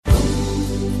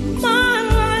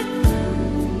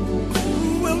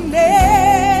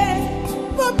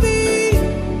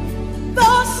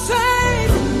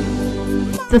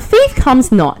The thief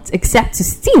comes not except to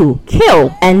steal,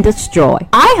 kill, and destroy.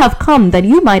 I have come that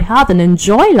you might have and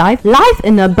enjoy life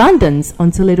in abundance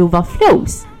until it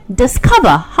overflows. Discover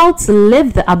how to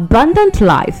live the abundant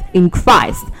life in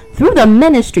Christ through the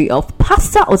ministry of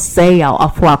Pastor Osei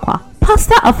Afuakwa.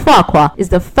 Pastor Afuakwa is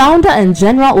the founder and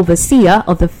general overseer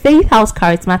of the Faith House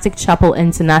Charismatic Chapel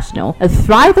International, a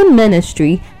thriving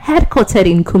ministry headquartered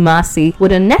in Kumasi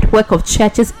with a network of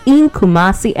churches in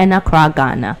Kumasi and Accra,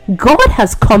 Ghana. God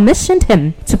has commissioned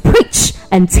him to preach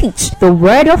and teach the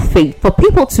word of faith for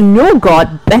people to know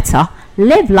God better,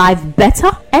 live life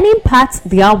better, and impact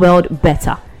their world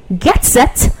better. Get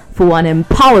set for an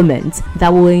empowerment that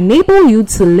will enable you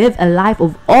to live a life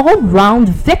of all-round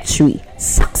victory,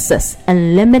 success,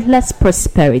 and limitless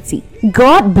prosperity.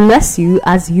 God bless you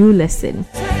as you listen.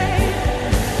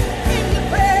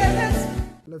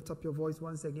 Lift up your voice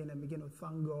once again and begin to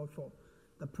thank God for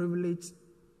the privilege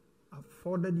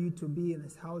afforded you to be in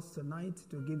his house tonight,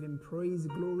 to give him praise,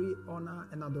 glory, honor,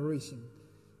 and adoration.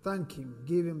 Thank him.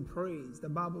 Give him praise. The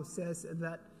Bible says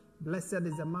that blessed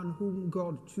is the man whom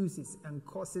God chooses and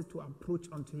causes to approach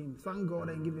unto him. Thank God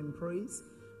and give him praise.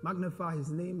 Magnify his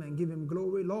name and give him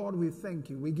glory. Lord, we thank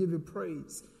you. We give you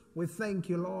praise. We thank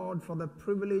you, Lord, for the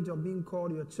privilege of being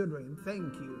called your children.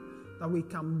 Thank you that we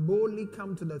can boldly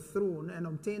come to the throne and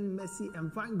obtain mercy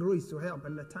and find grace to help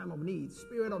in the time of need.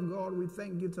 Spirit of God, we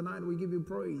thank you tonight. We give you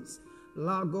praise.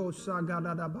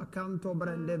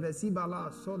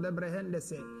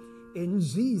 In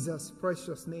Jesus'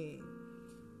 precious name.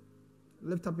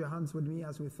 Lift up your hands with me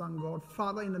as we thank God.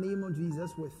 Father, in the name of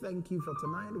Jesus, we thank you for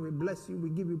tonight. We bless you. We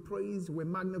give you praise. We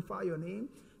magnify your name.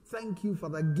 Thank you for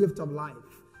the gift of life.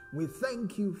 We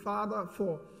thank you, Father,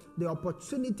 for the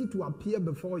opportunity to appear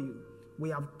before you. We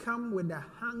have come with a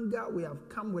hunger. We have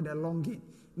come with a longing.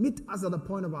 Meet us at the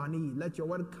point of our need. Let your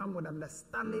word come with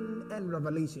understanding and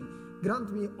revelation.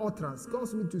 Grant me utterance.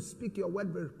 Cause me to speak your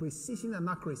word with precision and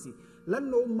accuracy. Let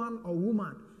no man or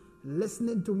woman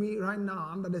listening to me right now,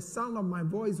 under the sound of my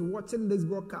voice, watching this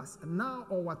broadcast, now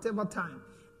or whatever time,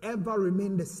 ever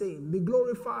remain the same. Be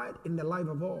glorified in the life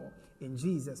of all. In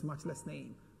Jesus' matchless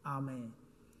name. Amen.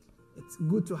 It's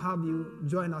good to have you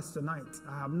join us tonight.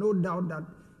 I have no doubt that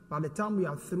by the time we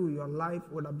are through, your life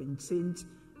would have been changed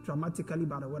dramatically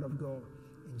by the word of God.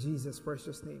 In Jesus'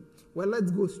 precious name. Well, let's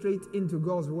go straight into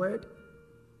God's word.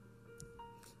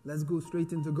 Let's go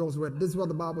straight into God's word. This is what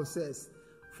the Bible says.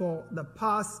 For the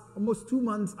past almost 2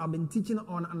 months, I've been teaching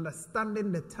on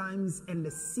understanding the times and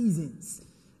the seasons.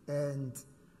 And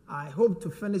I hope to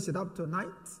finish it up tonight.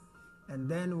 And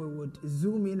then we would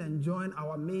zoom in and join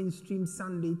our mainstream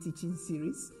Sunday teaching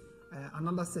series.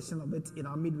 Another session of it in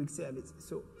our midweek service.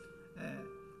 So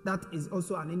that is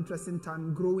also an interesting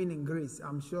time, growing in grace.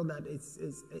 I'm sure that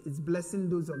it's blessing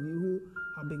those of you who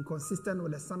have been consistent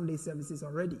with the Sunday services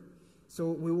already.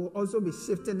 So we will also be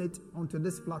shifting it onto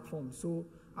this platform. So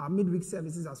our midweek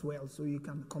services as well, so you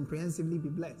can comprehensively be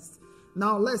blessed.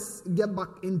 Now let's get back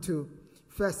into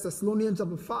 1 Thessalonians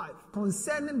chapter 5.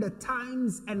 Concerning the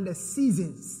times and the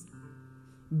seasons,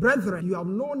 brethren, you have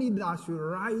no need that I should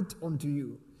write unto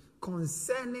you.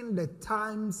 Concerning the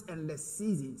times and the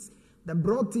seasons. The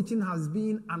broad teaching has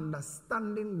been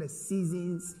understanding the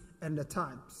seasons and the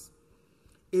times.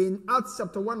 In Acts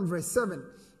chapter 1 verse 7,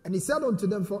 and he said unto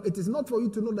them, for it is not for you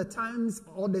to know the times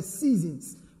or the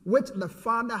seasons which the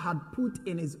Father had put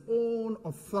in his own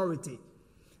authority.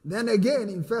 Then again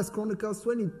in 1 Chronicles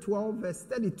 20:12 verse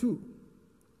 32,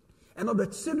 and of the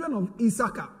children of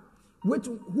Issachar,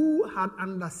 who had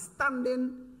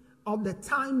understanding of the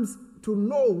times to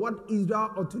know what Israel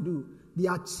ought to do.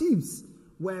 Their chiefs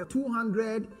were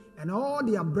 200, and all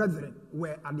their brethren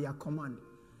were at their command.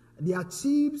 Their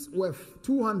chiefs were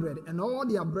 200, and all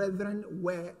their brethren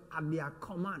were at their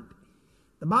command.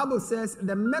 The Bible says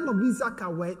the men of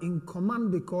Issachar were in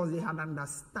command because they had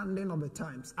understanding of the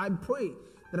times. I pray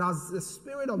that as the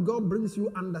Spirit of God brings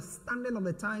you understanding of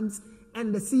the times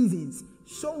and the seasons,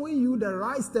 showing you the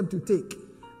right step to take,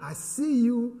 I see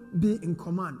you be in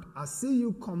command. I see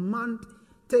you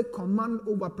take command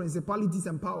over principalities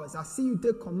and powers. I see you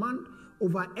take command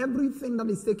over everything that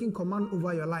is taking command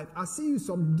over your life. I see you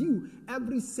subdue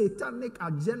every satanic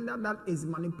agenda that is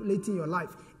manipulating your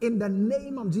life. In the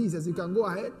name of Jesus, you can go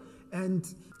ahead and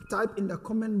type in the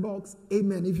comment box,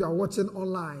 amen, if you are watching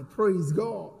online. Praise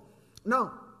God.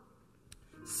 Now,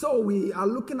 so we are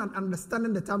looking at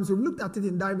understanding the times. We've looked at it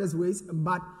in diverse ways,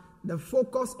 but the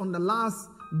focus on the last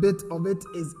bit of it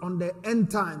is on the end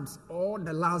times or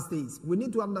the last days. We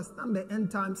need to understand the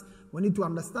end times. We need to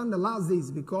understand the last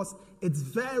days because it's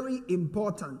very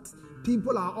important.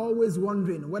 People are always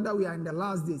wondering whether we are in the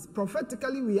last days.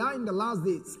 Prophetically, we are in the last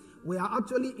days. we are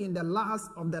actually in the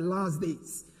last of the last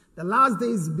days. The last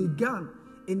days began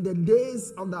in the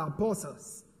days of the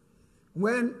apostles.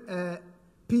 When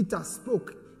Peter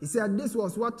spoke, he said this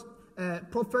was what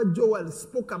Prophet Joel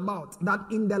spoke about, that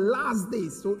in the last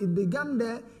days. So it began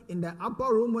there in the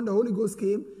upper room when the Holy Ghost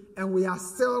came, and we are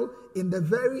still in the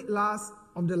very last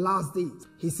of the last days.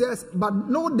 He says, but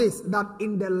know this, that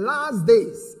in the last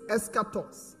days,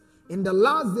 eschatos, in the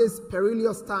last days,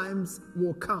 perilous times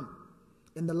will come.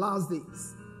 In the last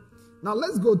days. Now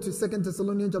let's go to 2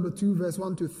 Thessalonians chapter 2, verse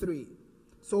 1 to 3.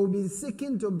 So we'll be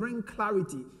seeking to bring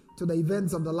clarity to the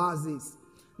events of the last days.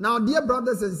 Now, dear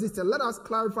brothers and sisters, let us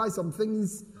clarify some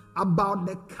things about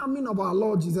the coming of our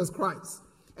Lord Jesus Christ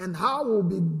and how we'll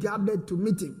be gathered to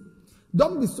meet him.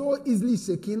 Don't be so easily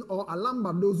shaken or alarmed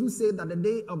by those who say that the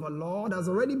day of the Lord has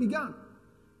already begun.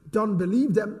 Don't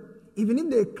believe them, even if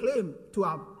they claim to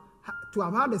have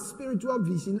had a spiritual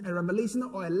vision, a revelation,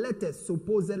 or a letter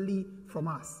supposedly from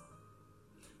us.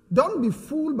 Don't be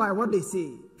fooled by what they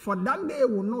say, for that day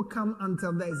will not come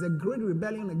until there is a great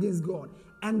rebellion against God,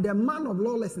 and the man of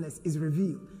lawlessness is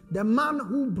revealed, the man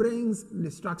who brings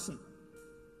destruction.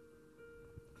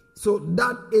 So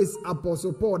that is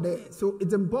Apostle Paul there. So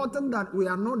it's important that we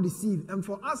are not deceived, and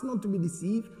for us not to be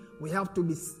deceived, we have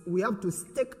to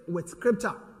stick with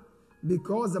Scripture.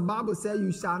 Because the Bible says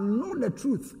you shall know the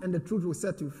truth and the truth will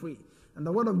set you free. And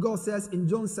the word of God says in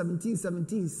John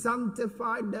 17:17,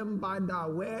 sanctify them by thy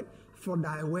word, for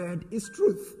thy word is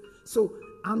truth. So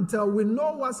until we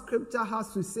know what Scripture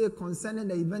has to say concerning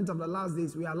the event of the last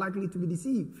days, we are likely to be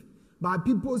deceived by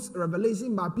people's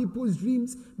revelation, by people's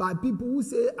dreams, by people who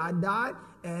say, I died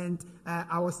and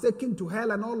I was taken to hell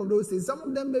and all of those things. Some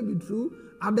of them may be true,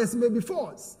 others may be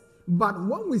false. But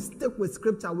when we stick with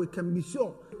Scripture, we can be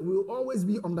sure we will always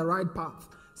be on the right path.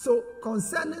 So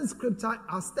concerning Scripture,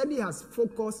 our study has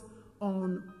focused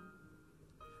on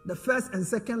the first and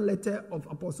second letter of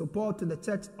Apostle Paul to the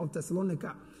church of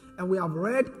Thessalonica. And we have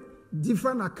read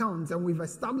different accounts, and we've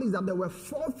established that there were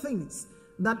 4 things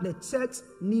that the church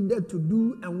needed to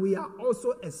do, and we are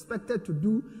also expected to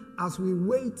do as we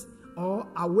wait or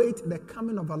await the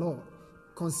coming of our Lord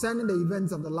concerning the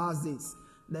events of the last days.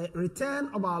 The return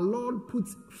of our Lord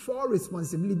puts 4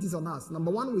 responsibilities on us.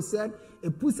 Number 1, we said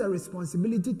it puts a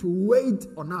responsibility to wait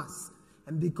on us.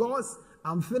 And because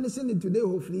I'm finishing it today,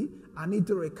 hopefully, I need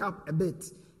to recap a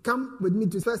bit. Come with me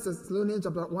to 1 Thessalonians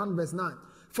chapter 1, verse 9.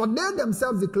 For they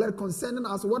themselves declared concerning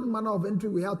us what manner of entry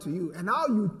we had to you, and how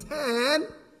you turn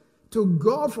to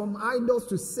God from idols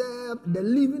to serve the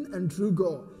living and true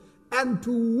God, and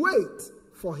to wait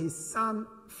for his Son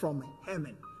from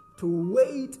heaven. To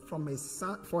wait for his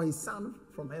son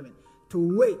from heaven.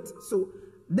 To wait. So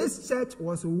this church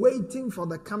was waiting for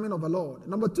the coming of the Lord.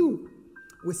 Number 2,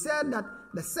 we said that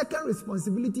the second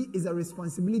responsibility is a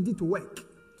responsibility to work.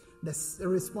 The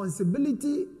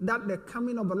responsibility that the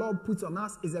coming of the Lord puts on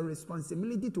us is a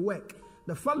responsibility to work.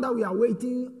 The fact that we are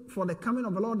waiting for the coming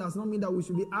of the Lord does not mean that we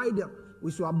should be idle.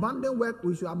 We should abandon work.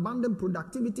 We should abandon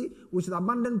productivity. We should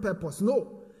abandon purpose.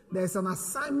 No. There's an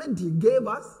assignment he gave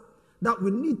us that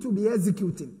we need to be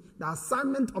executing. The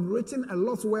assignment of reaching a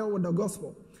lost world with the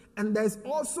gospel. And there's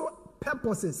also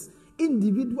purposes,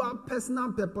 individual,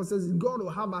 personal purposes God will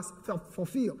have us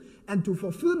fulfill. And to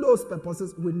fulfill those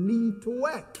purposes, we need to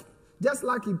work. Just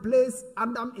like he placed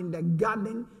Adam in the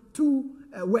garden to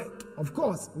work. Of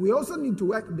course, we also need to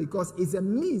work because it's a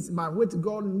means by which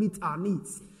God meets our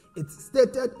needs. It's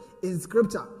stated in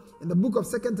Scripture. In the book of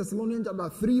 2 Thessalonians chapter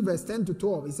 3, verse 10 to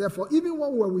 12, he said, for even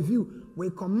when we were with you, we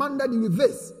commanded you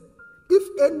this. If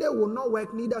any will not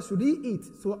work, neither should he eat.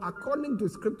 So according to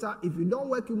Scripture, if you don't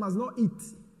work, you must not eat.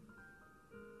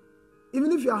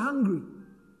 Even if you are hungry.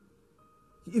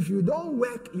 If you don't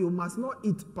work, you must not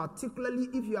eat, particularly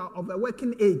if you are of a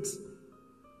working age.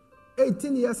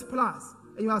 18 years plus,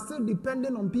 and you are still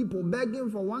depending on people, begging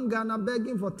for 1 Ghana,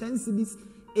 begging for 10 cedis,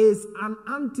 is an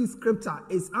anti-scripture,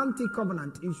 is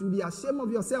anti-covenant. You should be ashamed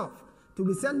of yourself to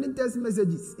be sending text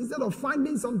messages instead of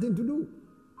finding something to do.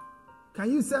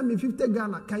 Can you send me 50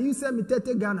 Ghana? Can you send me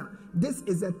 30 Ghana? This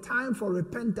is a time for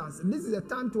repentance. This is a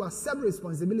time to accept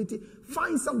responsibility.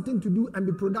 Find something to do and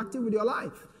be productive with your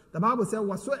life. The Bible says,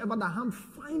 whatsoever thy hand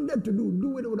findeth to do,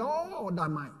 do it with all thy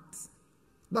might.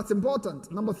 That's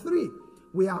important. Number 3,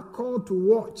 we are called to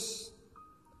watch.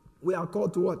 We are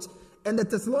called to watch. And the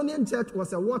Thessalonian church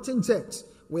was a watching church.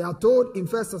 We are told in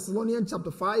 1 Thessalonians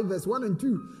chapter 5, verse 1 and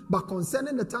 2, but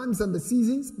concerning the times and the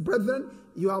seasons, brethren,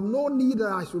 you have no need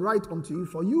that I should write unto you,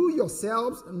 for you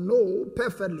yourselves know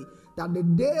perfectly that the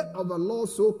day of the Lord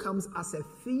so comes as a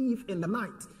thief in the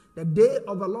night. The day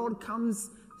of the Lord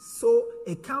comes, so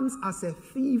it comes as a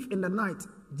thief in the night.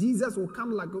 Jesus will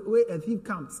come like the way a thief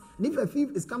comes. And if a thief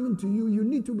is coming to you, you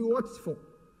need to be watchful.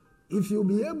 If you'll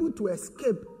be able to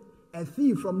escape a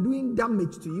thief from doing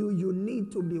damage to you, you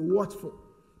need to be watchful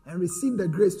and receive the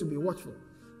grace to be watchful.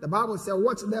 The Bible says,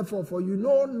 watch therefore, for you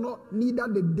know not neither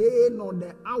the day nor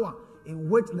the hour in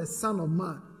which the Son of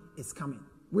Man is coming.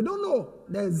 We don't know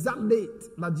the exact date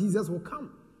that Jesus will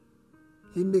come.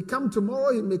 He may come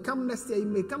tomorrow, he may come next year, he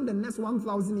may come the next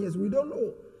 1,000 years. We don't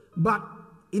know. But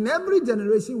in every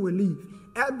generation we live,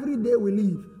 every day we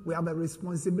live, we have a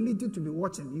responsibility to be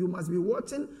watching. You must be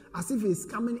watching as if he's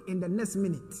coming in the next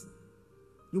minute.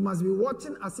 You must be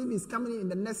watching as if he's coming in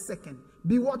the next second.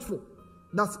 Be watchful.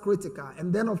 That's critical.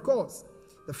 And then, of course,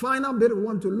 the final bit we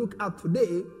want to look at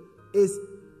today is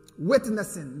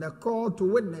witnessing, the call to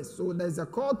witness. So there's a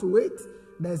call to wait,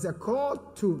 there's a call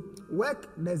to work,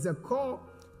 there's a call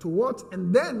to watch,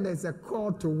 and then there's a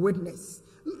call to witness.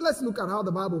 Let's look at how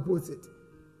the Bible puts it.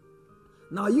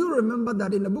 Now, you remember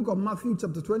that in the book of Matthew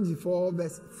chapter 24,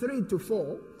 verse 3 to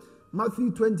 4,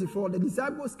 Matthew 24, the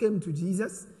disciples came to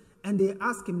Jesus and they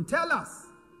asked him, tell us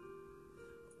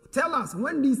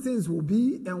when these things will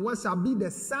be and what shall be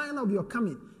the sign of your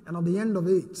coming and of the end of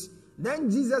age.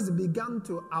 Then Jesus began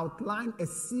to outline a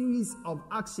series of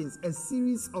actions, a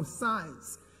series of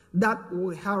signs that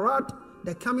will herald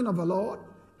the coming of the Lord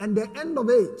and the end of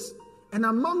age. And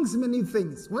amongst many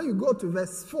things, when you go to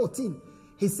verse 14,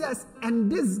 he says,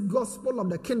 and this gospel of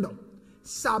the kingdom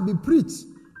shall be preached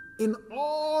in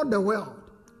all the world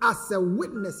as a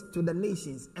witness to the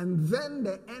nations, and then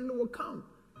the end will come.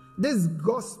 This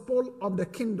gospel of the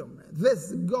kingdom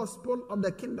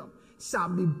shall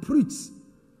be preached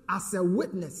as a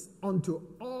witness unto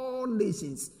all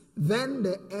nations, then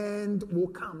the end will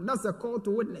come. That's a call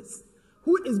to witness.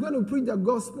 Who is going to preach the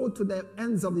gospel to the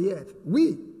ends of the earth?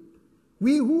 We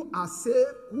who are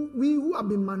saved, we who have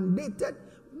been mandated,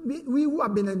 we who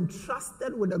have been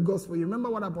entrusted with the gospel. You remember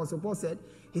what Apostle Paul said?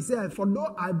 He said, for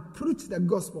though I preach the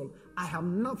gospel, I have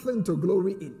nothing to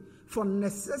glory in. For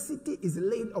necessity is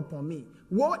laid upon me.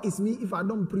 Woe is me if I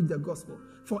don't preach the gospel.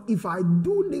 For if I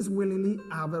do this willingly,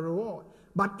 I have a reward.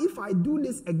 But if I do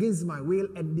this against my will,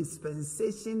 a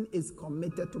dispensation is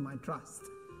committed to my trust.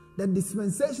 The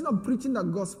dispensation of preaching the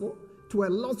gospel to a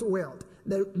lost world,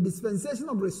 the dispensation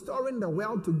of restoring the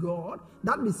world to God,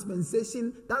 that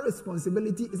dispensation, that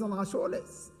responsibility is on our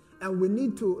shoulders. And we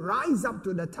need to rise up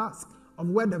to the task of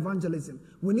word evangelism.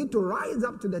 We need to rise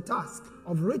up to the task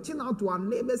of reaching out to our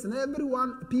neighbors and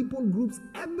everyone, people, groups,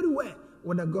 everywhere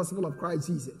with the gospel of Christ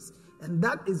Jesus. And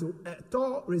that is a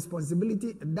tall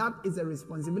responsibility, and that is a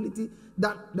responsibility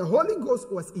that the Holy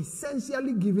Ghost was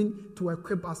essentially given to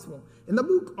equip us for. In the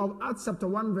book of Acts chapter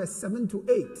 1, verse 7 to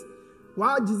 8,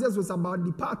 while Jesus was about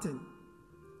departing,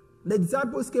 the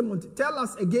disciples came on to tell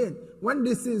us again when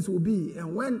these things will be.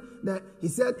 And when he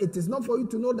said, it is not for you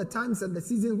to know the times and the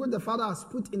seasons which the Father has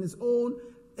put in his own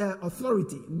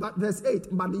authority. But verse 8,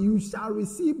 but you shall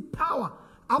receive power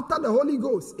after the Holy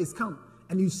Ghost is come,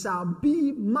 and you shall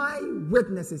be my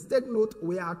witnesses. Take note,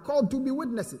 we are called to be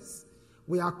witnesses.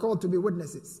 We are called to be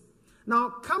witnesses. Now,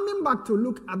 coming back to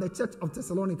look at the church of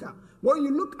Thessalonica, when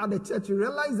you look at the church, you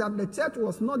realize that the church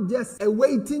was not just a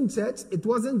waiting church. It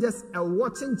wasn't just a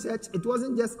watching church. It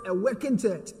wasn't just a working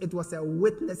church. It was a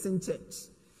witnessing church.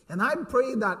 And I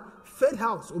pray that Faith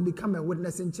House will become a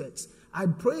witnessing church. I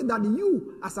pray that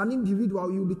you, as an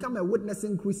individual, you become a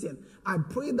witnessing Christian. I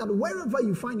pray that wherever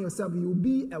you find yourself, you will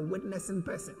be a witnessing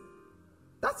person.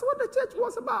 That's what the church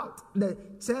was about. The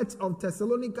church of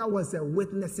Thessalonica was a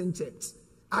witnessing church,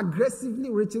 aggressively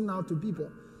reaching out to people.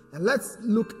 And let's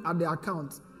look at the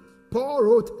account. Paul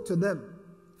wrote to them,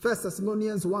 1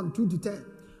 Thessalonians 1, 2 to 10.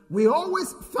 We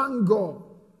always thank God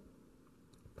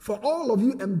for all of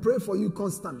you and pray for you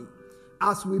constantly.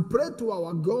 As we pray to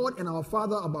our God and our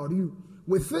Father about you,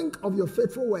 we think of your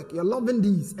faithful work, your loving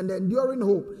deeds, and the enduring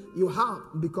hope you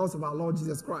have because of our Lord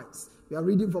Jesus Christ. We are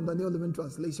reading from the New Living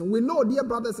Translation. We know, dear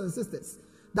brothers and sisters,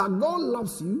 that God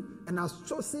loves you and has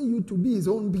chosen you to be his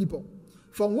own people.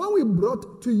 From when we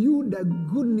brought to you the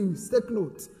good news, take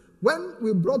note, when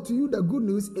we brought to you the good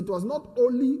news, it was not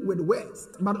only with words,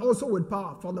 but also with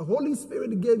power. For the Holy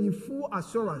Spirit gave you full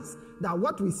assurance that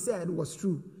what we said was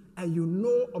true. And you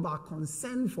know of our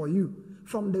concern for you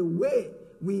from the way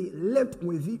we lived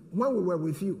with you when we were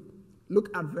with you.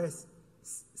 Look at verse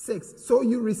 6. So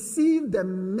you received the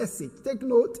message. Take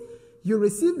note. You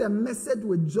received the message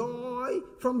with joy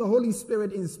from the Holy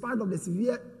Spirit in spite of the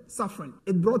severe suffering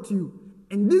it brought you.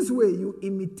 In this way, you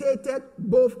imitated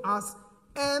both us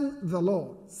and the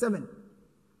Lord. 7.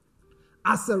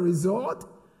 As a result,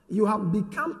 you have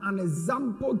become an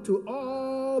example to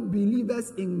all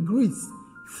believers in Greece.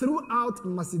 throughout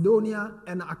Macedonia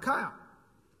and Achaia.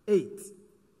 8.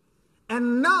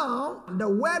 And now the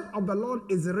word of the Lord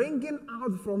is ringing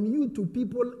out from you to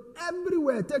people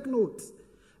everywhere. Take note.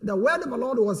 The word of the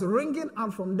Lord was ringing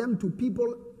out from them to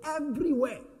people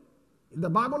everywhere. If the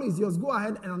Bible is yours, go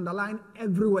ahead and underline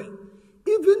everywhere.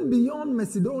 Even beyond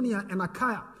Macedonia and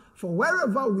Achaia. For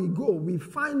wherever we go, we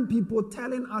find people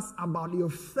telling us about your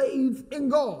faith in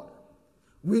God.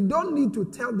 We don't need to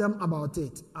tell them about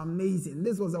it. Amazing.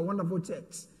 This was a wonderful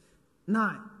church.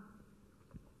 9.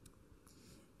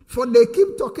 For they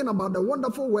keep talking about the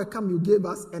wonderful welcome you gave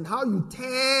us and how you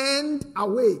turned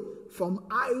away from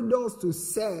idols to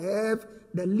serve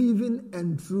the living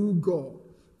and true God.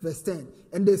 Verse 10.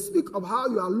 And they speak of how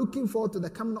you are looking forward to the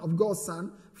coming of God's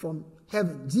Son from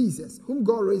heaven, Jesus, whom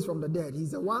God raised from the dead.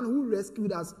 He's the one who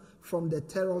rescued us from the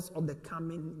terrors of the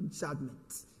coming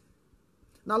judgment.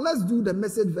 Now let's do the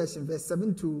Message version, verse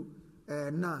 7 to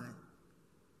 9.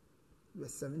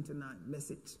 Verse 7 to 9,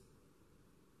 Message.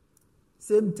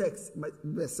 Same text,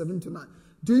 verse 7 to 9.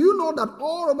 Do you know that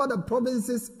all over the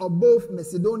provinces of both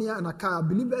Macedonia and Achaia,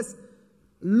 believers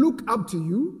look up to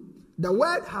you? The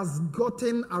word has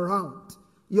gotten around.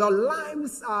 Your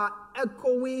lives are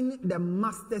echoing the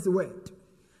Master's word.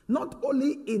 Not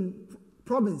only in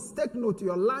province, take note,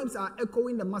 your lives are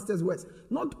echoing the Master's words.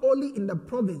 Not only in the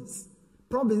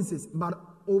provinces, but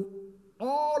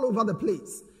all over the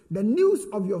place. The news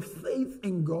of your faith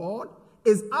in God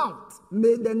is out.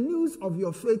 May the news of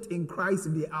your faith in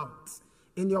Christ be out.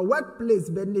 In your workplace,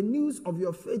 may the news of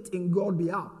your faith in God be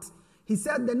out. He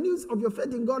said the news of your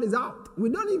faith in God is out. We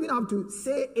don't even have to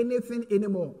say anything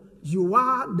anymore. You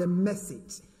are the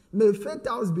message. May Faith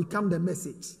House become the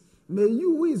message. May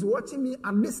you who is watching me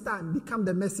at this time become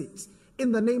the message.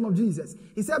 In the name of Jesus.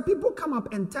 He said people come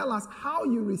up and tell us how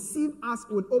you received us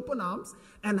with open arms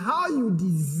and how you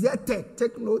deserted,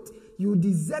 take note, you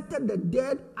deserted the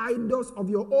dead idols of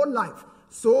your own life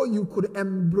so you could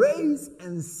embrace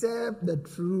and serve the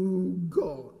true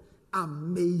God.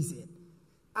 Amazing.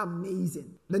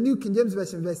 Amazing. The New King James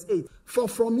Version, verse 8. For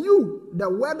from you the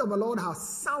word of the Lord has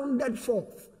sounded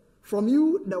forth. From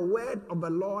you the word of the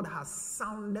Lord has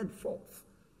sounded forth.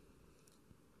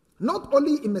 Not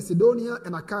only in Macedonia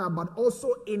and Achaia, but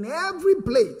also in every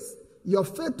place, your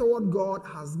faith toward God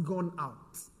has gone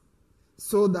out,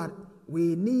 so that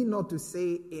we need not to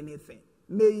say anything.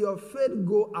 May your faith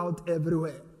go out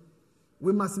everywhere.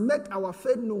 We must make our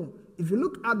faith known. If you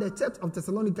look at the church of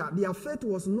Thessalonica, their faith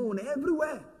was known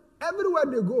everywhere. Everywhere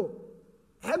they go.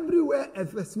 Everywhere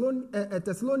a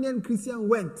Thessalonian Christian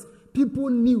went, people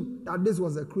knew that this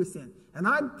was a Christian. And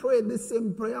I pray this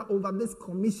same prayer over this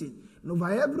commission and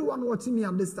over everyone watching me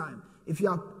at this time. If you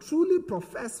have truly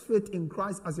professed faith in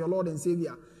Christ as your Lord and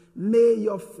Savior, may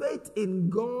your faith in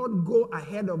God go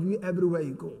ahead of you everywhere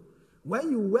you go.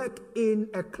 When you work in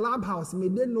a clubhouse, may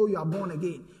they know you are born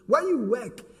again. When you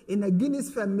work in a Guinness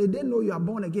fair, may they know you are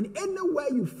born again. Anywhere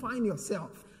you find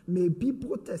yourself, may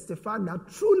people testify that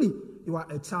truly you are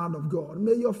a child of God.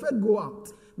 May your faith go out.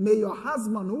 May your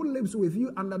husband who lives with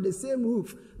you under the same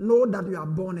roof know that you are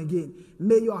born again.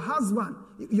 May your husband,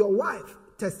 your wife,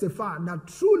 testify that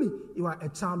truly you are a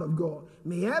child of God.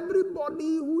 May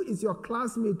everybody who is your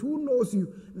classmate, who knows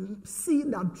you, see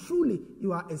that truly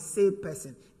you are a saved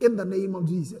person in the name of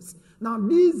Jesus. Now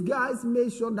these guys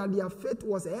made sure that their faith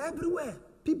was everywhere.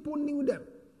 People knew them.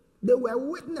 They were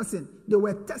witnessing. They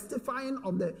were testifying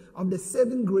of the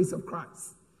saving grace of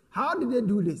Christ. How did they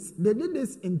do this? They did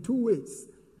this in two ways.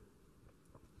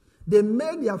 They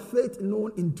made their faith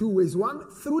known in two ways. One,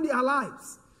 through their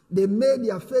lives. They made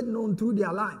their faith known through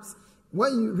their lives.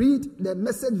 When you read the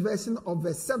Message version of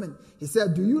verse 7, he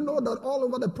said, do you know that all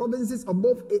over the provinces of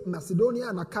both Macedonia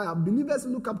and Achaia, believers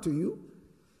look up to you?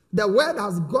 The word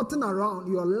has gotten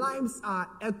around. Your lives are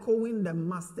echoing the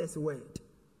Master's word.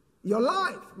 Your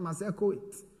life must echo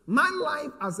it. My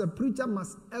life as a preacher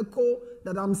must echo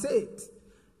that I'm saved.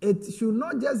 It should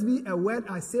not just be a word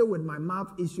I say with my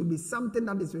mouth. It should be something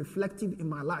that is reflective in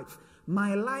my life.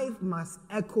 My life must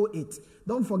echo it.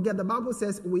 Don't forget, the Bible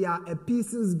says we are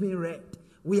epistles being read.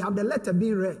 We have the letter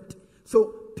being read.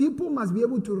 So people must be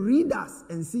able to read us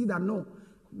and see that no,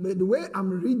 the way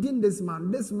I'm reading this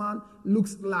man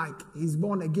looks like he's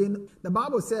born again. The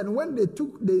Bible said when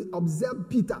they observed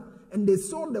Peter and they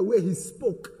saw the way he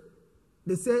spoke,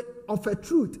 they say, of a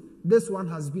truth, this one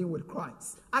has been with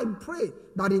Christ. I pray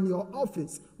that in your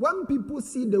office, when people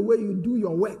see the way you do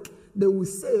your work, they will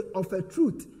say, of a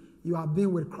truth, you have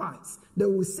been with Christ. They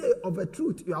will say, of a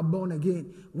truth, you are born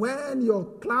again. When your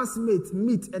classmates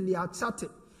meet and they are chatting,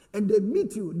 and they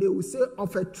meet you, they will say,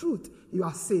 of a truth, you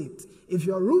are saved. If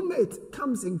your roommate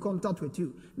comes in contact with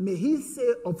you, may he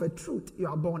say, of a truth, you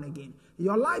are born again.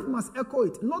 Your life must echo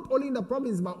it, not only in the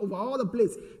province, but over all the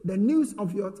place. The news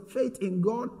of your faith in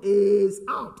God is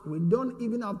out. We don't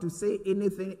even have to say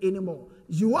anything anymore.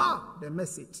 You are the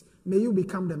message. May you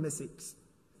become the message.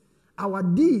 Our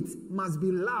deeds must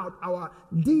be loud. Our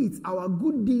deeds, our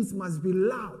good deeds must be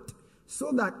loud.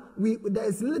 So that there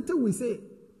is little we say.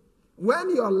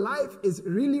 When your life is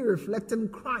really reflecting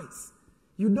Christ,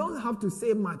 you don't have to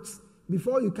say much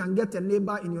before you can get a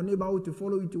neighbor in your neighborhood to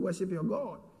follow you to worship your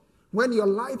God. When your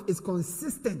life is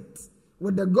consistent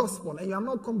with the gospel and you are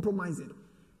not compromising,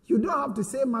 you don't have to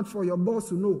say much for your boss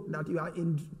to know that you are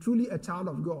truly a child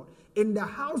of God. In the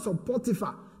house of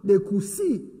Potiphar, they could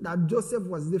see that Joseph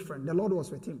was different. The Lord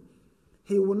was with him.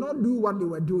 He will not do what they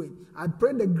were doing. I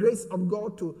pray the grace of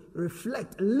God to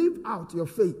reflect, live out your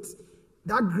faith.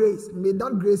 That grace, may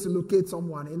that grace locate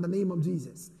someone in the name of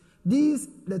Jesus. The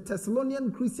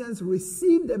Thessalonian Christians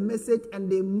received the message and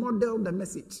they modeled the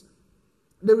message.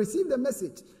 They received the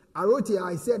message. I wrote here,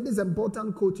 I said, this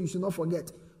important quote you should not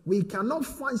forget. We cannot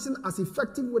function as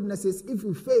effective witnesses if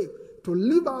we fail to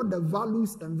live out the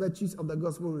values and virtues of the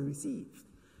gospel we received.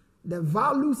 The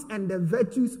values and the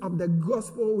virtues of the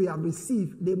gospel we have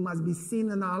received, they must be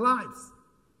seen in our lives.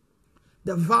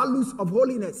 The values of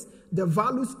holiness, the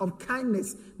values of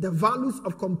kindness, the values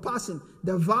of compassion,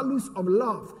 the values of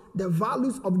love, the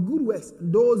values of good works,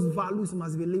 those values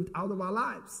must be lived out of our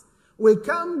lives. We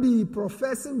can't be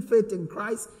professing faith in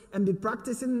Christ and be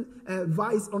practicing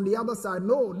vice on the other side.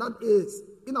 No, that is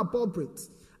inappropriate.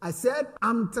 I said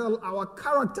until our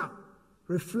character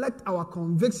reflects our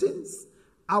convictions,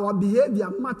 our behavior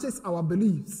matches our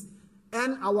beliefs,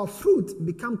 and our fruit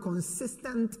become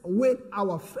consistent with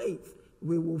our faith,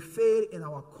 we will fail in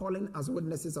our calling as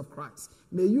witnesses of Christ.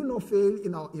 May you not fail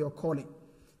in your calling.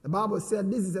 The Bible said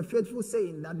this is a faithful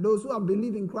saying that those who have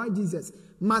believed in Christ Jesus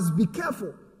must be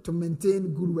careful to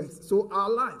maintain good works. So our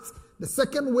lives, the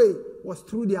second way was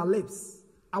through their lips.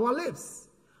 Our lips.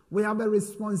 We have a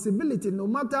responsibility, no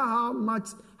matter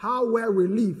how well we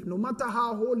live, no matter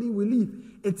how holy we live.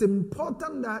 It's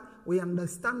important that we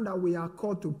understand that we are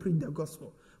called to preach the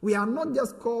gospel. We are not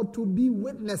just called to be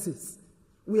witnesses.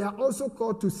 We are also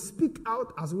called to speak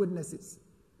out as witnesses.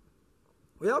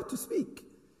 We have to speak.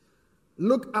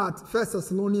 Look at 1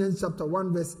 Thessalonians chapter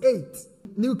 1 verse 8.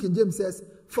 New King James says,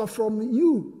 For from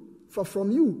you,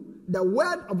 the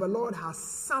word of the Lord has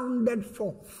sounded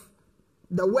forth.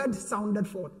 The word sounded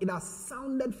forth. It has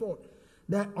sounded forth.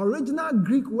 The original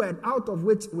Greek word out of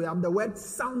which we have the word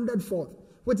sounded forth,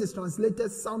 which is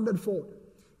translated sounded forth,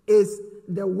 is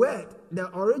the word. The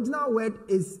original word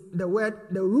is the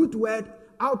root word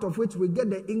out of which we get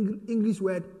the English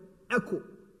word echo.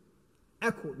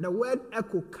 Echo. The word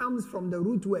echo comes from the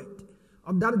root word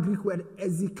of that Greek word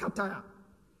ezikatia.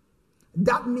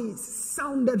 That means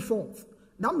sounded forth.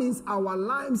 That means our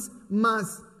lives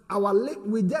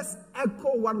we just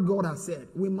echo what God has said.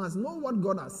 We must know what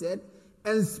God has said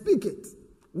and speak it.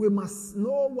 We must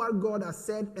know what God has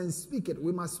said and speak it.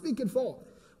 We must speak it forth.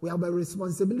 We have a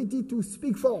responsibility to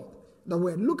speak forth the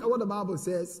word. Look at what the Bible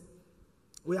says.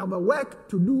 We have a work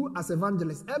to do as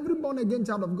evangelists. Every born-again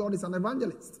child of God is an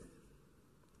evangelist.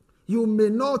 You may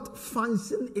not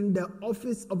function in the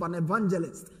office of an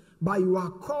evangelist, but you are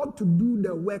called to do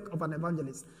the work of an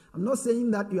evangelist. I'm not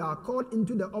saying that you are called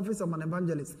into the office of an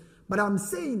evangelist, but I'm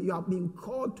saying you have been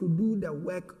called to do the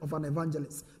work of an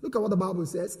evangelist. Look at what the Bible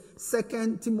says,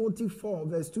 2 Timothy 4,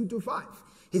 verse 2 to 5.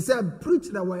 He said, preach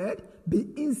the word, be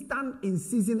instant in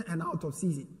season and out of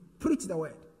season. Preach the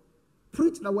word.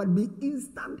 Preach the word, be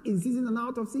instant in season and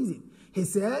out of season. He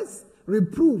says,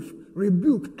 reproof,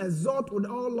 rebuke, exhort with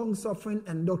all long suffering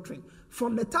and doctrine. For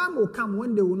the time will come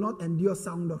when they will not endure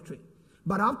sound doctrine.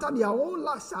 But after their own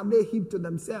lust shall they heap to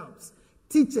themselves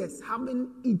teachers having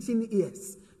itching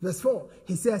ears. Verse 4,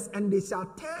 he says, and they shall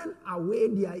turn away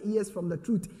their ears from the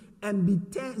truth and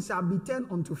shall be turned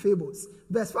unto fables.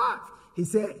 Verse 5, he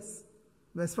says,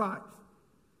 verse 5,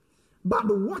 but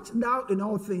watch thou in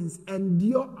all things,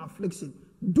 endure affliction,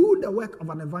 do the work of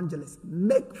an evangelist,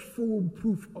 make full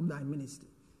proof of thy ministry.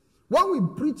 When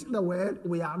we preach the word,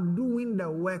 we are doing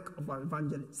the work of an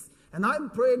evangelist. And I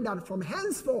pray that from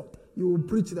henceforth, you will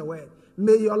preach the word.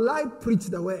 May your life preach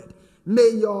the word.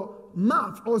 May your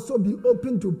mouth also be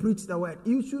open to preach the word.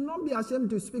 You should not be ashamed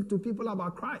to speak to people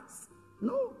about Christ.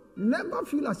 No, never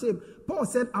feel ashamed. Paul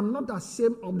said, I'm not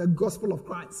ashamed of the gospel of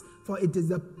Christ, for it is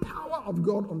the power of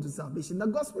God unto salvation. The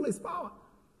gospel is power.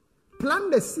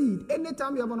 Plant the seed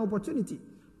anytime you have an opportunity.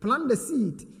 Plant the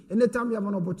seed. Anytime you have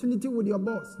an opportunity with your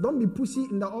boss, don't be pushy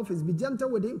in the office. Be gentle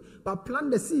with him, but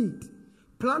plant the seed.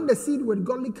 Plant the seed with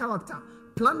godly character.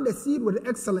 Plant the seed with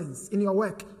excellence in your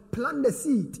work. Plant the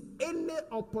seed. Any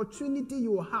opportunity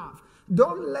you have.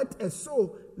 Don't let a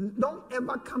soul, don't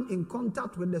ever come in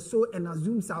contact with the soul and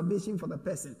assume salvation for the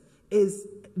person. It's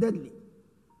deadly.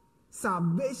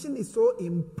 Salvation is so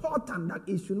important that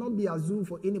it should not be assumed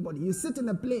for anybody. You sit in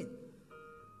a plane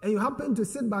and you happen to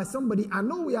sit by somebody. I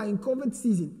know we are in COVID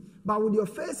season, but with your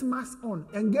face mask on,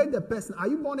 engage the person. Are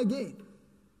you born again?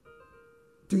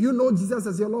 Do you know Jesus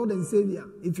as your Lord and Savior?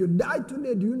 If you die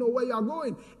today, do you know where you are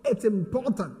going? It's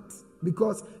important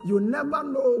because you never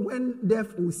know when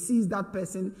death will seize that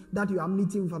person that you are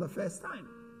meeting for the first time.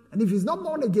 And if he's not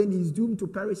born again, he's doomed to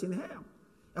perish in hell.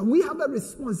 And we have a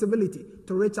responsibility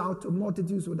to reach out to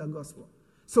multitudes with the gospel.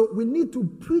 So we need to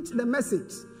preach the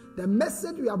message. The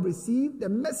message we have received, the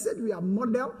message we have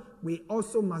modeled, we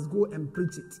also must go and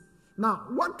preach it. Now,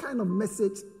 what kind of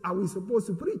message are we supposed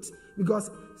to preach? Because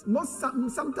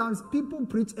sometimes people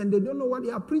preach and they don't know what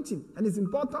they are preaching. And it's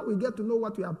important we get to know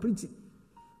what we are preaching.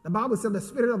 The Bible said, the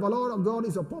Spirit of the Lord of God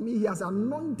is upon me. He has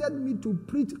anointed me to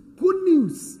preach good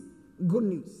news. Good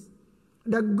news.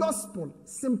 The gospel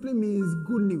simply means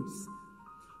good news.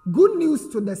 Good news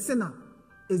to the sinner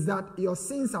is that your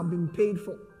sins have been paid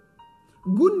for.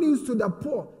 Good news to the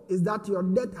poor is that your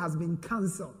debt has been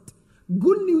cancelled.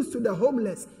 Good news to the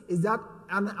homeless is that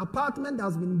an apartment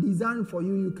has been designed for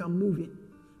you, you can move in.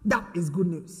 That is good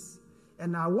news.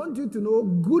 And I want you to know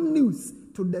good news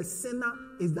to the sinner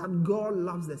is that God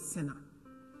loves the sinner.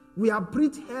 We have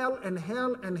preached hell and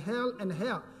hell and hell and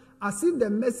hell, as if the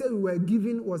message we were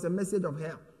given was a message of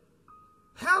hell.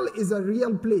 Hell is a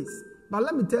real place. But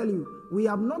let me tell you, we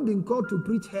have not been called to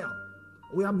preach hell.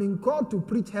 We have been called to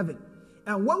preach heaven.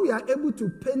 And when we are able to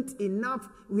paint enough,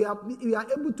 we are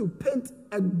able to paint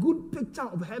a good picture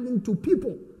of heaven to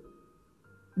people.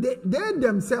 They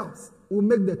themselves will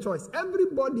make the choice.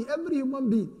 Everybody, every human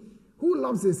being who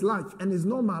loves his life and is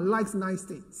normal likes nice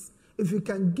things. If you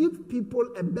can give people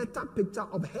a better picture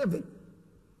of heaven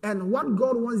and what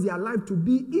God wants their life to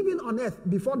be, even on earth,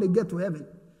 before they get to heaven,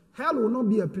 hell will not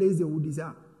be a place they will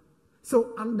desire.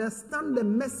 So understand the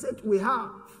message we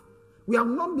have. We have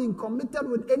not been committed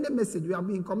with any message. We have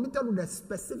been committed with a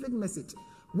specific message.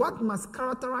 What must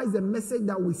characterize the message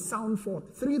that we sound forth?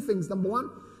 Three things. Number one,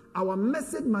 our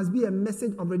message must be a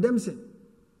message of redemption.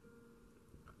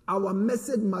 Our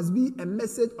message must be a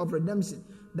message of redemption.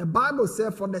 The Bible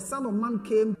says, for the Son of Man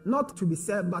came not to be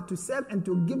served, but to serve and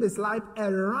to give his life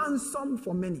a ransom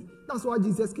for many. That's why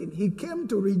Jesus came. He came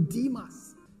to redeem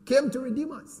us. Came to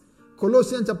redeem us.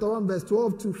 Colossians chapter 1 verse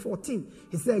 12 to 14.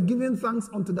 He said, giving thanks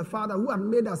unto the Father who had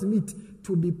made us meet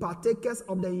to be partakers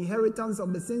of the inheritance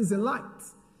of the saints in light.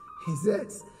 He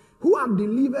says, who have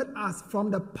delivered us from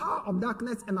the power of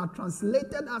darkness and have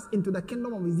translated us into the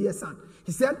kingdom of his dear Son.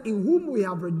 He said, in whom we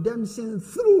have redemption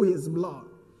through his blood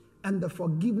and the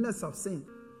forgiveness of sin.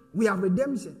 We have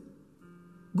redemption.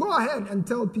 Go ahead and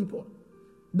tell people.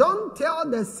 Don't tell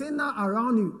the sinner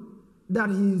around you that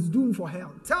he is doomed for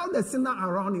hell. Tell the sinner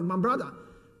around you, my brother,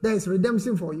 there is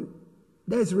redemption for you.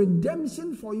 There is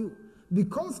redemption for you.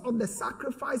 Because of the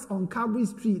sacrifice on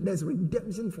Calvary's tree, there's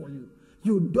redemption for you.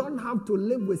 You don't have to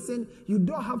live with sin. You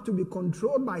don't have to be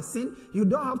controlled by sin. You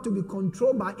don't have to be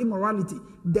controlled by immorality.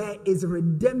 There is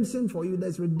redemption for you.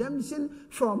 There's redemption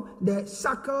from the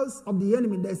shackles of the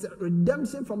enemy. There's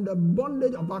redemption from the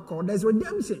bondage of alcohol. There's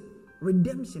redemption.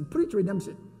 Redemption. Preach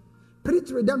redemption.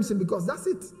 Preach redemption, because that's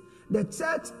it. The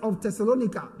church of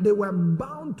Thessalonica, they were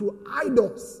bound to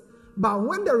idols. But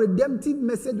when the redemptive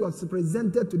message was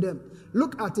presented to them,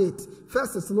 look at it. 1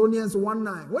 Thessalonians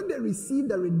 1:9. When they received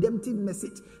the redemptive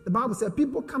message, the Bible said,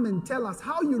 people come and tell us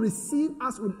how you received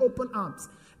us with open arms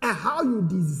and how you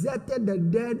deserted the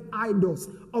dead idols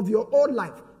of your old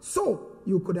life so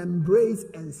you could embrace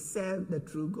and serve the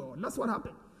true God. That's what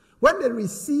happened. When they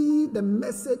received the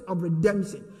message of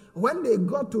redemption, when they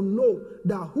got to know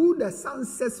that who the Son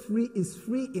sets free is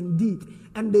free indeed,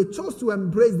 and they chose to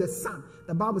embrace the Son,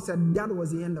 the Bible said that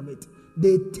was the end of it.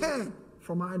 They turned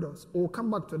from idols. We'll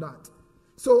come back to that.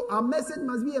 So our message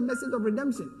must be a message of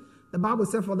redemption. The Bible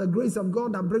said, for the grace of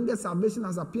God that bringeth salvation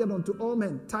has appeared unto all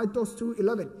men. Titus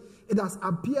 2:11. It has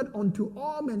appeared unto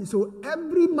all men. So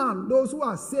every man, those who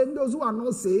are saved, those who are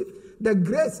not saved, the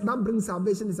grace that brings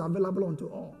salvation is available unto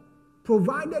all.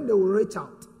 Provided they will reach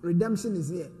out. Redemption is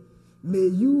here. May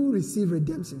you receive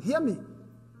redemption. Hear me.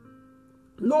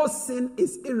 No sin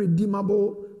is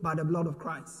irredeemable by the blood of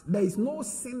Christ. There is no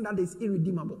sin that is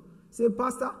irredeemable. Say,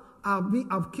 Pastor,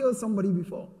 I've killed somebody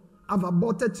before. I've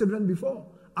aborted children before.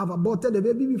 I've aborted a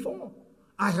baby before.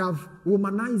 I have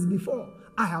womanized before.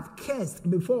 I have cursed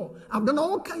before. I've done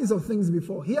all kinds of things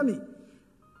before. Hear me.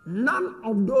 None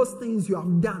of those things you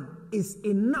have done is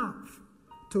enough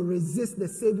to resist the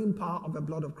saving power of the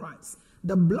blood of Christ.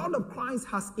 The blood of Christ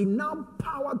has enough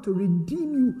power to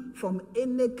redeem you from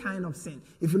any kind of sin.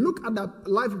 If you look at the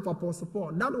life of Apostle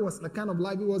Paul, that was the kind of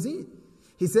life he was in.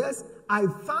 He says, I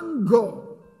thank God.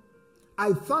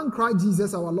 I thank Christ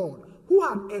Jesus our Lord, who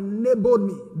had enabled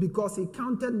me because he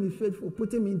counted me faithful,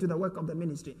 putting me into the work of the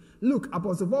ministry. Look,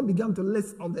 Apostle Paul began to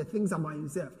list of the things about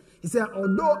himself. He said,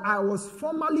 although I was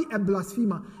formerly a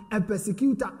blasphemer, a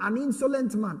persecutor, an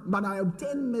insolent man, but I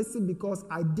obtained mercy because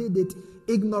I did it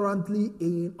ignorantly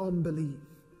in unbelief.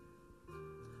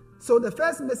 So the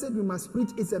first message we must preach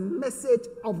is a message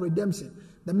of redemption.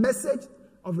 The message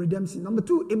of redemption. Number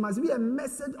 2, it must be a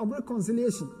message of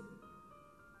reconciliation.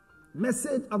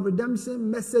 Message of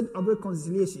redemption, message of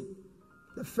reconciliation.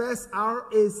 The first R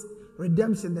is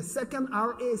redemption. The second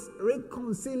R is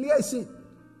reconciliation.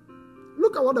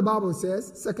 Look at what the Bible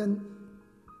says, 2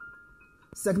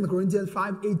 Corinthians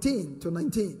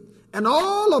 5:18-19. And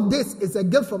all of this is a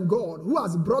gift from God, who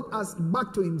has brought us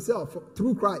back to himself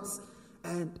through Christ.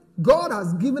 And God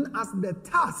has given us the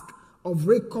task of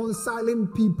reconciling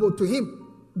people to him.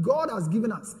 God has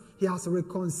given us. He has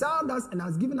reconciled us and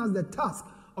has given us the task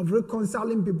of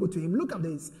reconciling people to him. Look at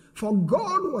this. For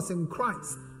God was in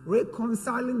Christ,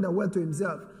 reconciling the world to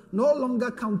himself, no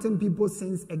longer counting people's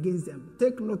sins against them.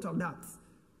 Take note of that.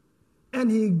 And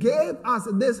he gave us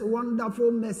this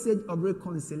wonderful message of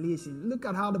reconciliation. Look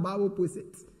at how the Bible puts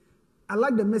it. I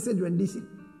like the message rendition.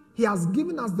 He has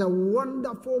given us the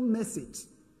wonderful message.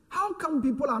 How come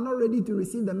people are not ready to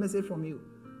receive the message from you?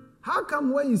 How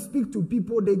come when you speak to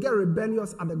people, they get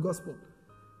rebellious at the gospel?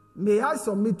 May I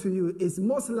submit to you, it's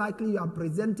most likely you are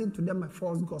presenting to them a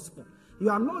false gospel. You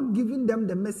are not giving them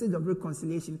the message of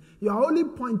reconciliation. You are only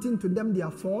pointing to them their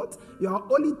fault. You are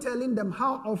only telling them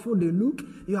how awful they look.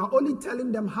 You are only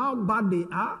telling them how bad they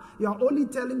are. You are only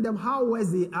telling them how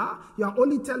worse they are. You are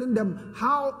only telling them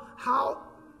how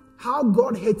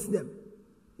God hates them.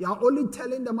 You are only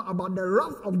telling them about the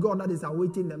wrath of God that is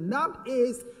awaiting them. That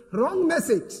is wrong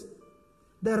message.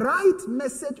 The right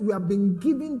message we have been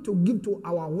given to give to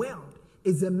our world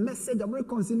is a message of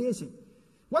reconciliation.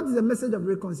 What is the message of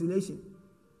reconciliation?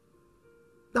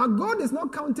 That God is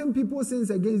not counting people's sins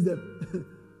against them.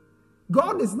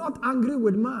 God is not angry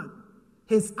with man.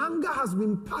 His anger has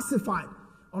been pacified.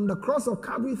 On the cross of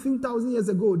Calvary 3,000 years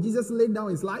ago, Jesus laid down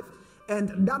his life,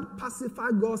 and that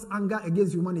pacified God's anger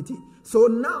against humanity. So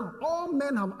now, all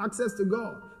men have access to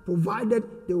God, provided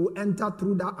they will enter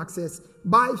through that access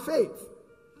by faith.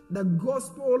 The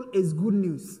gospel is good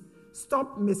news.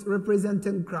 Stop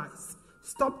misrepresenting Christ.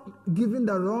 Stop giving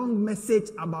the wrong message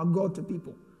about God to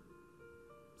people.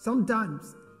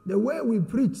 Sometimes, the way we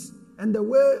preach and the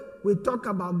way we talk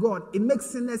about God, it makes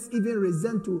sinners even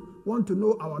resent to want to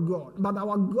know our God. But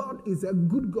our God is a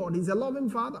good God. He's a loving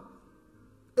Father.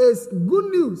 It's good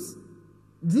news.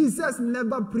 Jesus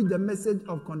never preached the message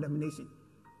of condemnation.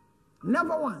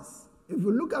 Never once. If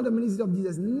you look at the ministry of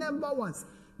Jesus, never once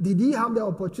did he have the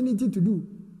opportunity to do.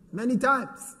 Many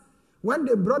times. When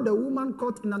they brought the woman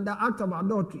caught in the act of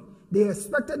adultery, they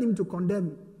expected him to condemn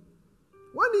him.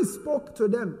 When he spoke to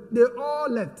them, they all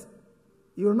left.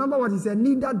 You remember what he said?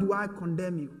 Neither do I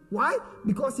condemn you. Why?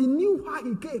 Because he knew why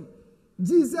he came.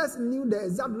 Jesus knew the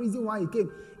exact reason why he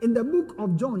came. In the book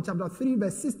of John, chapter 3,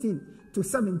 verse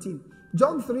 16-17,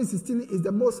 John 3:16 is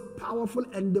the most powerful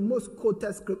and the most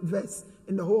quoted script verse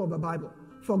in the whole of the Bible.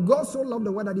 For God so loved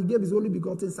the world that he gave his only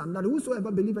begotten Son, that whosoever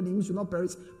believeth in him should not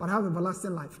perish, but have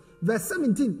everlasting life. Verse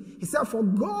 17, he said, for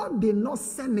God did not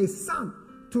send his Son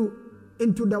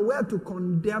into the world to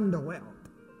condemn the world.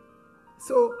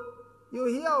 So, you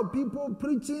hear people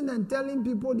preaching and telling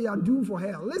people they are doomed for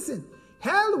hell. Listen,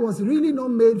 hell was really not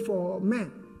made for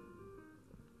men.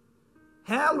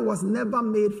 Hell was never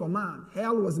made for man.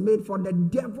 Hell was made for the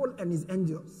devil and his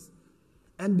angels.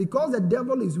 And because the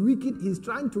devil is wicked, he's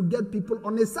trying to get people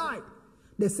on his side.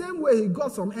 The same way he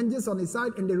got some angels on his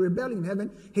side and they rebel in heaven,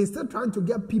 he's still trying to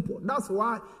get people. That's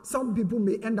why some people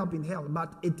may end up in hell.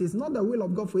 But it is not the will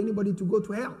of God for anybody to go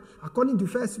to hell. According to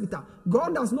 1 Peter,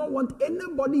 God does not want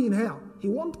anybody in hell. He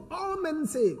wants all men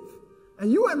saved.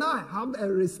 And you and I have a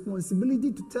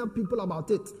responsibility to tell people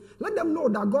about it. Let them know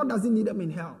that God doesn't need them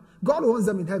in hell. God wants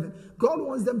them in heaven. God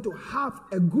wants them to have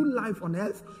a good life on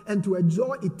earth and to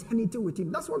enjoy eternity with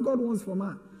him. That's what God wants for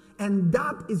man. And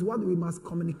that is what we must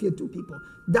communicate to people.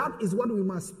 That is what we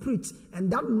must preach.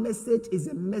 And that message is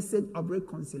a message of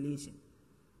reconciliation.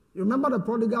 You remember the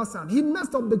prodigal son? He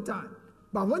messed up big time.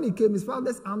 But when he came, his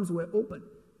father's arms were open.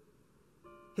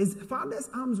 His father's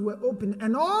arms were open,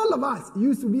 and all of us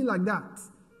used to be like that.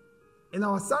 In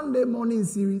our Sunday morning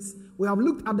series, we have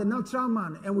looked at the natural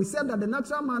man, and we said that the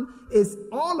natural man is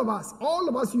all of us. All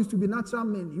of us used to be natural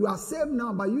men. You are saved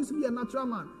now, but you used to be a natural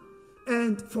man.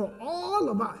 And for all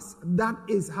of us, that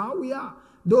is how we are.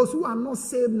 Those who are not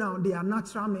saved now, they are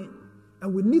natural men.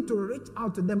 And we need to reach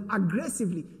out to them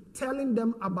aggressively, telling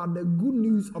them about the good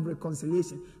news of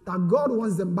reconciliation, that God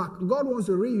wants them back. God wants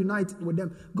to reunite with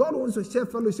them. God wants to share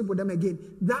fellowship with them again.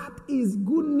 That is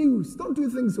good news. Don't you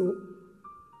think so?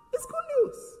 It's good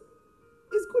news.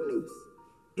 It's good news.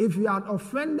 If you had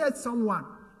offended someone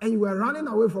and you were running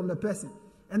away from the person,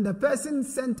 and the person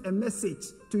sent a message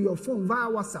to your phone via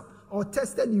WhatsApp or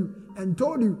texted you and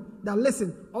told you that,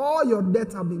 listen, all your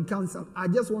debts have been cancelled. I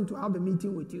just want to have a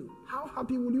meeting with you. How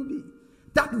happy will you be?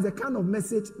 That is the kind of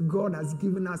message God has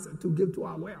given us to give to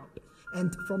our world.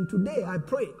 And from today, I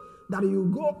pray that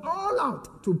you go all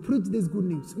out to preach this good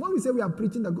news. When we say we are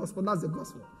preaching the gospel, that's the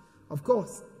gospel. Of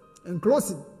course, in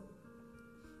closing,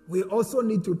 we also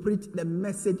need to preach the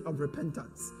message of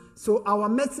repentance. So our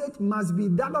message must be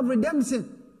that of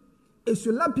redemption. It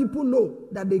should let people know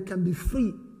that they can be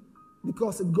free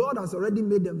because God has already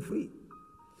made them free.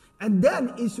 And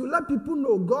then it should let people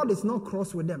know God is not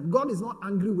cross with them. God is not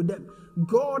angry with them.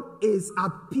 God is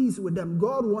at peace with them.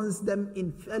 God wants them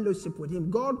in fellowship with him.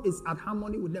 God is at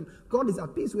harmony with them. God is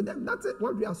at peace with them. That's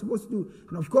what we are supposed to do.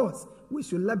 And of course, we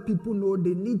should let people know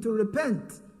they need to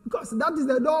repent because that is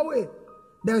the doorway.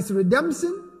 There's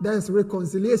redemption, there's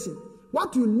reconciliation.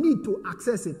 What you need to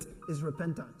access it is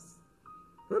repentance.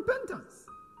 Repentance.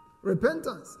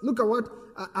 Repentance. Look at what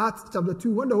Acts chapter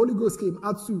 2, when the Holy Ghost came,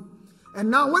 Acts 2.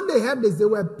 And now when they heard this, they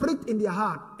were pricked in their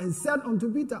heart and said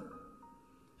unto Peter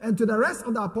and to the rest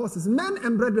of the apostles, men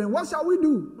and brethren, what shall we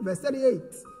do? Verse 38.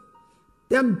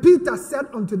 Then Peter said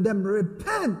unto them,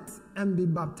 repent and be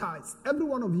baptized, every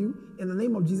one of you, in the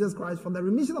name of Jesus Christ, for the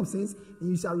remission of sins, and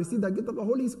you shall receive the gift of the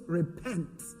Holy Spirit.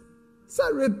 Repent. Say,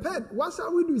 repent. What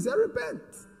shall we do? He said, repent.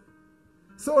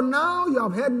 So now you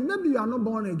have heard, maybe you are not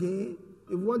born again.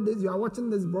 If you are watching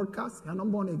this broadcast, you are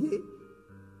not born again.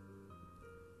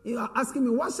 You are asking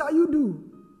me, what shall you do?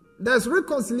 There's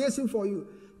reconciliation for you.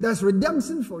 There's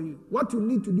redemption for you. What you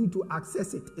need to do to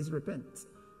access it is repent.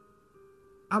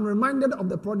 I'm reminded of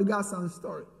the prodigal son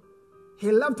story.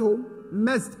 He left home,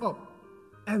 messed up,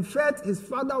 and felt his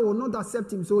father will not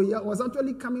accept him. So he was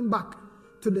actually coming back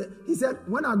he said,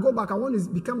 when I go back, I want to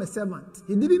become a servant.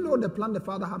 He didn't know the plan the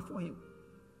father had for him.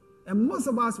 And most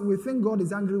of us, we think God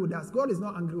is angry with us. God is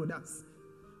not angry with us.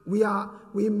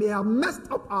 We may have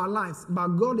messed up our lives, but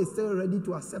God is still ready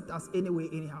to accept us anyway,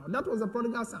 anyhow. That was the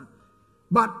prodigal son.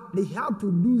 But they had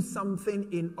to do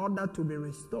something in order to be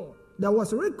restored. There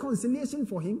was reconciliation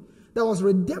for him. There was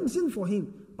redemption for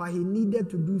him, but he needed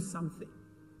to do something.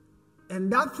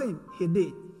 And that thing he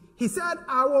did. He said,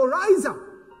 I will rise up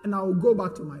and I will go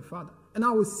back to my father. And I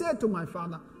will say to my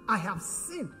father, I have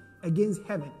sinned against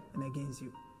heaven and against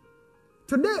you.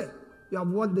 Today, you have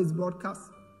watched this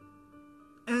broadcast.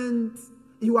 And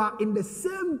you are in the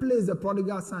same place the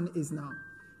prodigal son is now.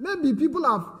 Maybe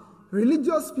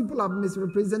religious people have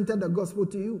misrepresented the gospel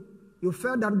to you. You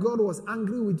felt that God was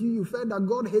angry with you. You felt that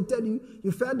God hated you.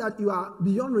 You felt that you are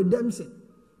beyond redemption.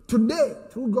 Today,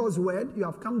 through God's word, you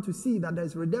have come to see that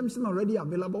there's redemption already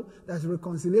available. There's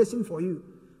reconciliation for you.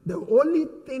 The only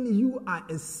thing you are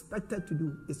expected to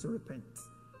do is to repent.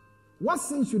 What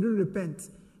sin should you repent?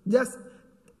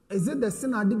 Is it the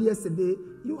sin I did yesterday?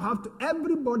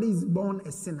 Everybody is born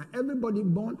a sinner. Everybody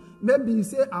born. Maybe you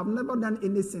say, I've never done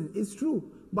any sin. It's true.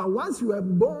 But once you were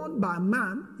born by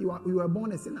man, you were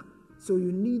born a sinner. So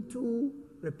you need to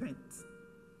repent.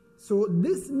 So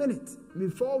this minute,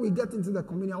 before we get into the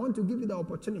communion, I want to give you the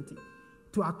opportunity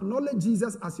to acknowledge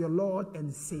Jesus as your Lord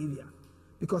and Savior.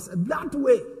 Because that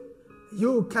way,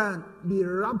 you can be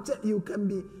raptured. You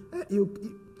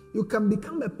can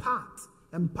become a part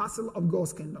and parcel of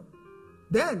God's kingdom.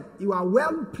 Then you are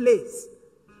well placed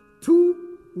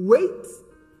to wait.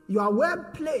 You are well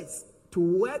placed to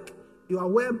work. You are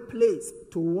well placed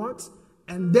to watch.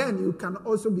 And then you can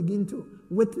also begin to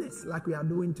witness like we are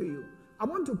doing to you. I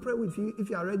want to pray with you if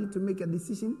you are ready to make a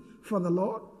decision for the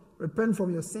Lord, repent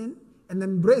from your sin, and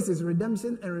embrace his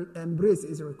redemption and embrace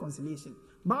his reconciliation.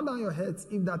 Bow down your heads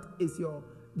if that is your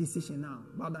decision now.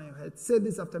 Bow down your heads. Say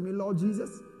this after me, Lord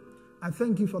Jesus. I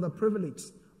thank you for the privilege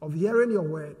of hearing your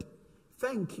word.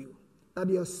 Thank you that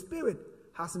your spirit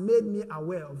has made me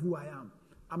aware of who I am.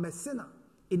 I'm a sinner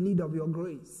in need of your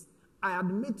grace. I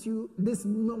admit you this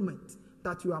moment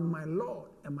that you are my Lord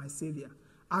and my Savior.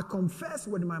 I confess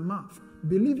with my mouth,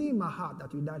 believing in my heart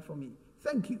that you died for me.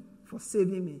 Thank you for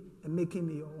saving me and making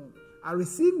me your own. I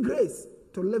receive grace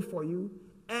to live for you,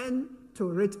 and to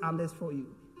reach others for you.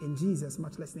 In Jesus'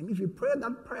 matchless name. If you pray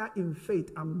that prayer in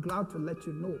faith, I'm glad to let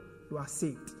you know you are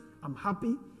saved. I'm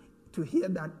happy to hear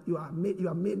that you have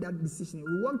made that decision.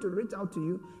 We want to reach out to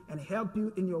you and help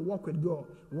you in your walk with God.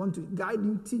 We want to guide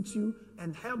you, teach you,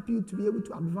 and help you to be able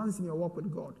to advance in your walk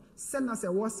with God. Send us a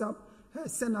WhatsApp,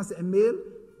 send us a mail,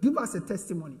 give us a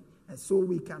testimony, and so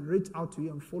we can reach out to you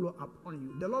and follow up on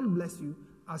you. The Lord bless you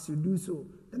as you do so.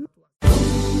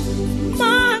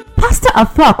 Pastor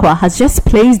Afuaqua has just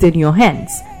placed in your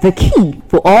hands the key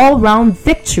for all-round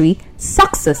victory,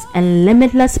 success, and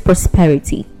limitless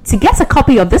prosperity. To get a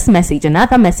copy of this message and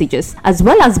other messages, as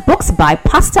well as books by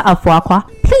Pastor Afuaqua,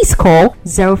 please call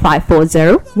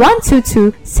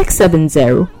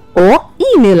 0540-122-670 or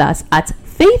email us at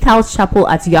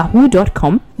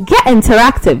faithhousechapel@yahoo.com. Get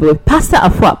interactive with Pastor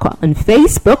Afuaqua on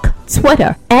Facebook,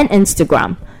 Twitter, and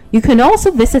Instagram. You can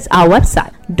also visit our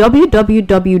website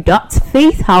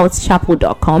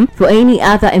www.faithhousechapel.com for any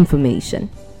other information.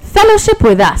 Fellowship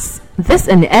with us this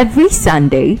and every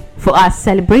Sunday for our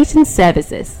celebration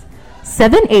services: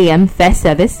 7 a.m. first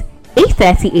service,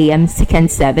 8:30 a.m.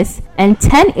 second service, and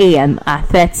 10 a.m. our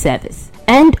third service.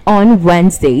 And on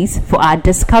Wednesdays for our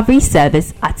discovery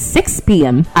service at 6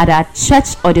 p.m. at our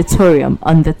church auditorium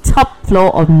on the top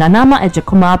floor of Nanama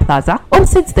Ejekoma Plaza,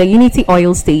 opposite the Unity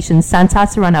Oil Station,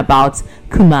 Santata Runabout,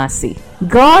 Kumasi.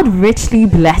 God richly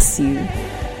bless you.